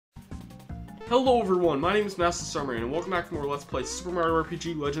Hello everyone, my name is Master Starman, and welcome back for more Let's Play Super Mario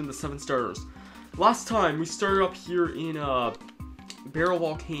RPG Legend of the 7 Stars. Last time, we started up here in, Barrel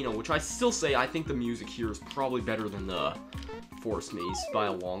Volcano, which I still say I think the music here is probably better than the Forest Maze by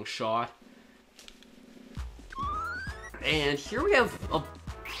a long shot. And here we have a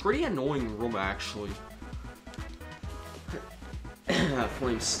pretty annoying room, actually.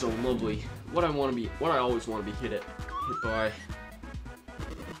 Flame's still lovely. What I always want to be hit by.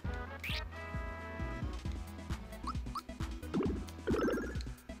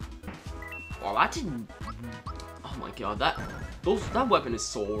 Oh, that didn't... Oh my god, that weapon is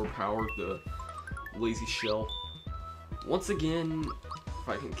so overpowered, the lazy shell. Once again, if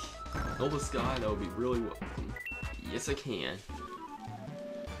I can kill this guy, that would be really welcome. Yes, I can.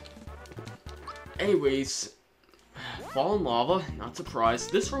 Anyways, fallen lava, not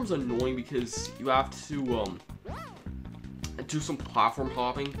surprised. This room's annoying because you have to, do some platform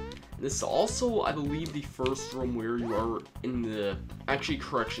hopping. This is also, I believe, the first room where you are in the... Actually,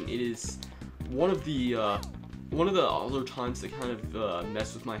 correction, it is... one of the other times that kind of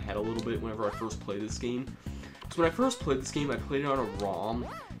messed with my head a little bit whenever I first played this game. So when I first played this game, I played it on a ROM,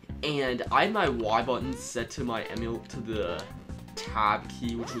 and I had my Y button set to my to the tab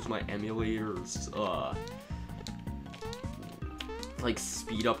key, which was my emulator's like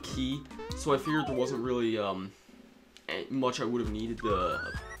speed up key. So I figured there wasn't really much I would have needed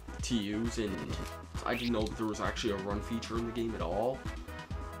to use, and I didn't know that there was actually a run feature in the game at all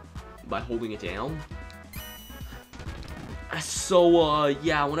by holding it down. So,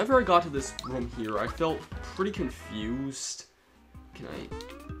 yeah, whenever I got to this room here, I felt pretty confused. Can I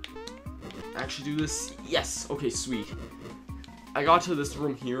actually do this? Yes! Okay, sweet. I got to this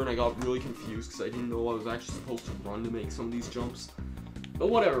room here, and I got really confused, because I didn't know I was actually supposed to run to make some of these jumps. But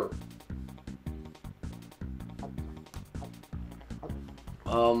whatever.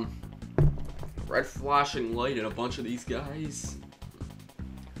 Red flashing light and a bunch of these guys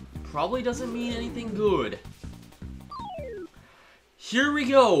probably doesn't mean anything good. Here we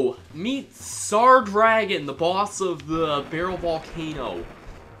go! Meet Czar Dragon, the boss of the Barrel Volcano.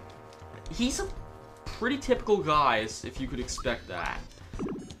 He's a pretty typical guy, if you could expect that.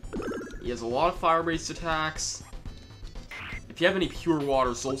 He has a lot of fire-based attacks. If you have any pure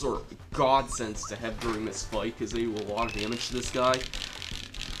waters, those are godsends to have during this fight, because they do a lot of damage to this guy.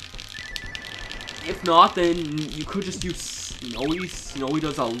 If not, then you could just use Snowy. Snowy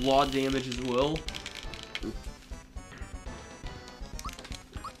does a lot of damage as well.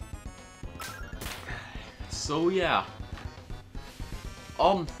 So yeah.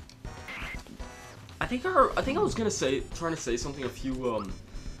 I think I was trying to say something a few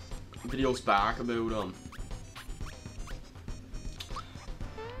videos back about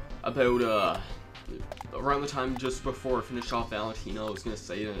around the time just before I finished off Valentina, I was gonna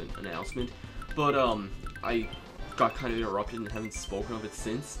say an announcement, but I got kind of interrupted and haven't spoken of it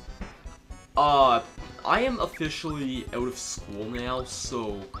since. I am officially out of school now,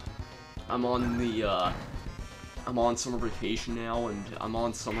 so I'm on summer vacation now, and I'm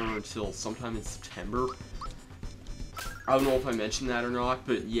on summer until sometime in September. I don't know if I mentioned that or not,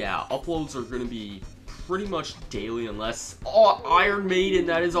 but yeah, uploads are gonna be pretty much daily unless... Oh, Iron Maiden,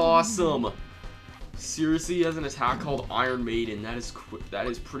 that is awesome! Seriously, he has an attack called Iron Maiden, that is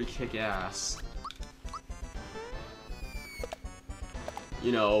pretty kick-ass.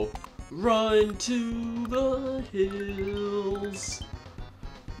 You know, run to the hills,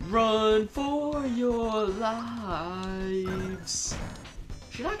 run for your lives.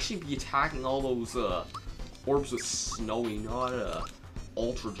 Should actually be attacking all those orbs with Snowy, not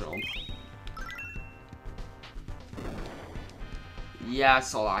Ultra Jump. Yeah, I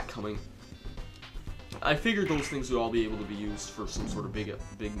saw that coming. I figured those things would all be able to be used for some sort of big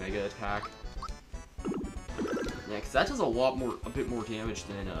mega attack. Yeah, because that does a bit more damage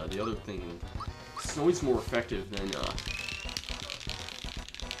than the other thing. Snowy's more effective than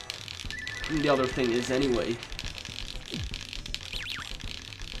the other thing is anyway.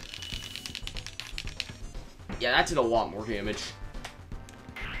 Yeah, that did a lot more damage.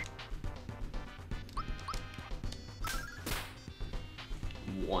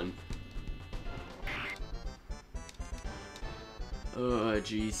 One.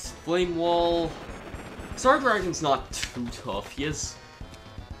 Jeez. Flame Wall. Czar Dragon's not too tough. He has...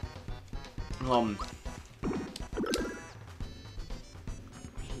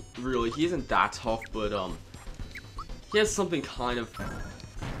 really, he isn't that tough, but, he has something kind of,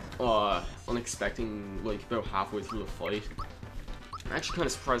 unexpected, like, about halfway through the fight. I'm actually kind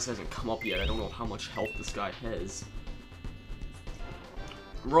of surprised it hasn't come up yet. I don't know how much health this guy has.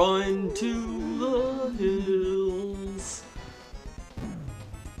 Run to the hills.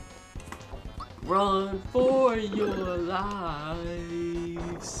 Run for your lives.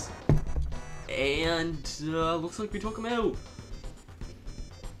 And, looks like we took him out.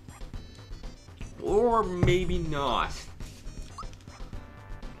 Or maybe not.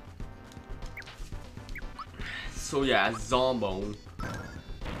 So yeah, Zombone. I'm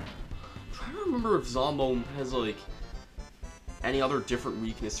trying to remember if Zombone has, like, any other different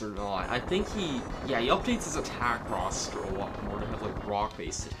weakness or not. I think he updates his attack roster a lot more to have, like,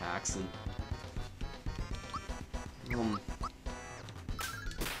 rock-based attacks, and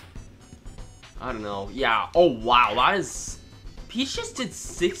I don't know. Yeah. Oh, wow. That is... Peach just did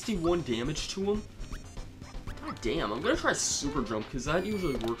 61 damage to him. God damn. I'm gonna try Super Jump, because that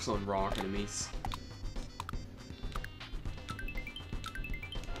usually works on rock enemies.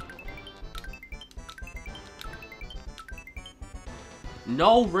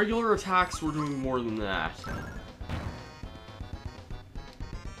 No, regular attacks were doing more than that.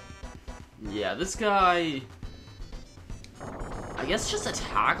 Yeah, this guy... I guess just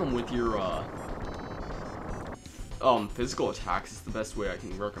attack him with your, physical attacks is the best way I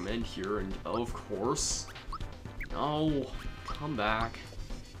can recommend here, and of course... No, come back.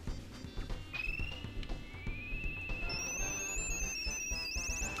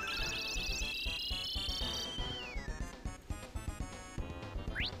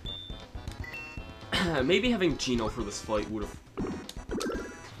 Maybe having Gino for this fight would have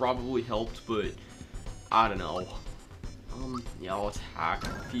probably helped, but I don't know. Yeah, I'll attack.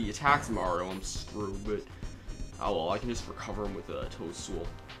 If he attacks Mario, I'm screwed, but oh well, I can just recover him with a Toadstool.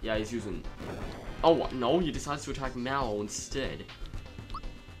 Yeah, he's using... Oh, no, he decides to attack Mallow instead.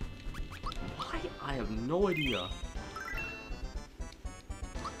 Why? I have no idea.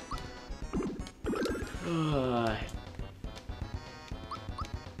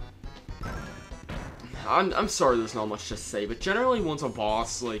 I'm sorry there's not much to say, but generally once a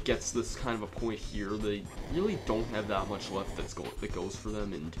boss, like, gets this kind of a point here, they really don't have that much left that goes for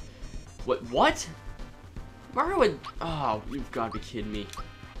them, and... What? Mario would... Oh, you've got to be kidding me.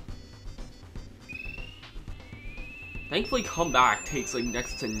 Thankfully, Come Back takes, like,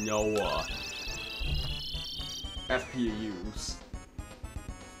 next to no, FP to use.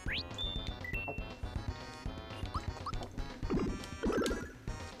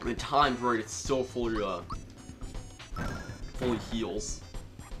 I mean, timed right, it's still fully heals.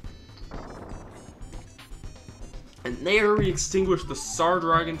 And there we extinguish the Czar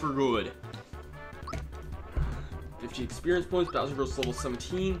Dragon for good. 50 experience points, Bowser goes to level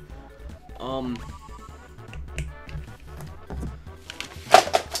 17.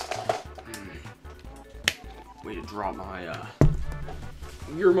 Way to drop my,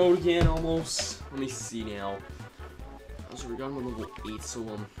 gear mode again, almost. Let me see now. So we got him on level 8,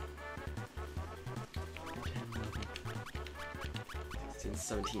 so, 16,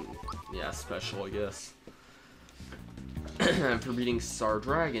 17. Yeah, special, I guess. For beating Czar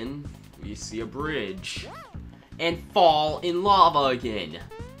Dragon, we see a bridge. And fall in lava again.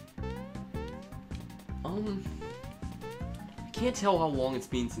 I can't tell how long it's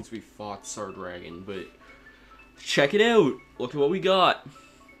been since we fought Czar Dragon, but check it out. Look at what we got.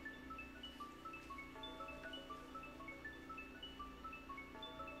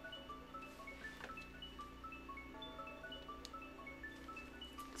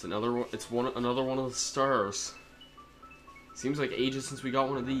 It's another one. It's another one of the stars. Seems like ages since we got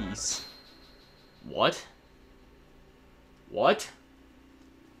one of these. What? What?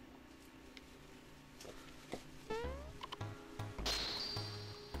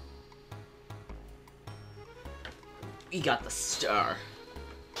 We got the star.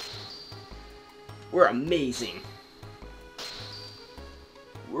 We're amazing.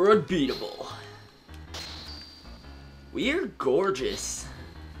 We're unbeatable. We're gorgeous.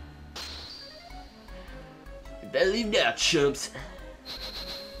 You better leave now, chumps.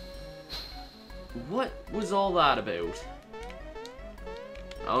 What was all that about?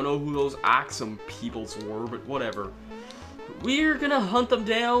 I don't know who those Axum peoples were, but whatever. We're gonna hunt them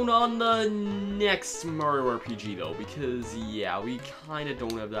down on the next Mario RPG, though, because, yeah, we kinda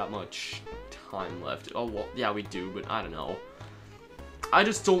don't have that much time left. Oh, well, yeah, we do, but I don't know. I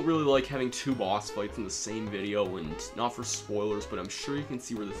just don't really like having two boss fights in the same video, and not for spoilers, but I'm sure you can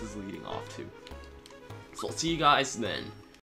see where this is leading off to. So I'll see you guys then.